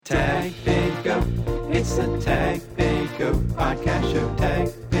Tag Fade Go. It's the Tag Fade Go podcast show. Tag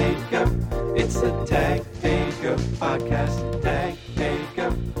Fade Go. It's the Tag Fade Go podcast. Tag Fade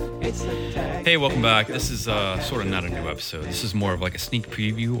Go. It's the Tag. Hey, welcome back. This is sort of not a new episode. This is more of like a sneak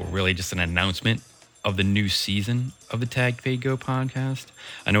preview, or really just an announcement of the new season of the Tag Fade Go podcast.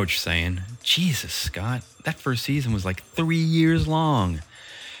 I know what you're saying. Jesus, Scott, that first season was like 3 years long.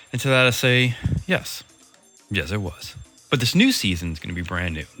 And to that I say, yes, it was. But this new season is going to be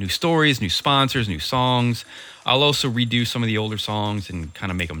brand new. New stories, new sponsors, new songs. I'll also redo some of the older songs and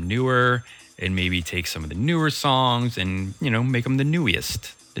kind of make them newer, and maybe take some of the newer songs and, you know, make them the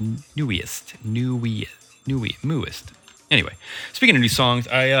newest. Anyway, speaking of new songs,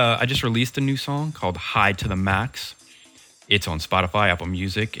 I just released a new song called High to the Max. It's on Spotify, Apple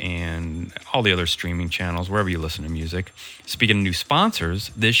Music, and all the other streaming channels, wherever you listen to music. Speaking of new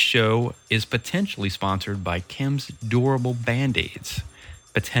sponsors, this show is potentially sponsored by Kim's Durable Band-Aids.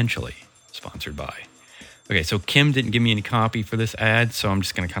 Potentially sponsored by. Okay, so Kim didn't give me any copy for this ad, so I'm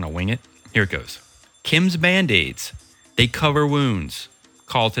just going to kind of wing it. Here it goes. Kim's Band-Aids. They cover wounds.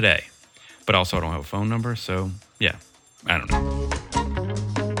 Call today. But also, I don't have a phone number, so yeah, I don't know.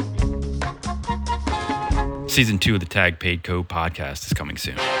 Season 2 of the Tag Fade Go podcast is coming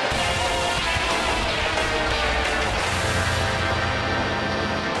soon.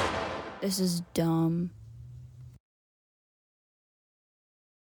 This is dumb.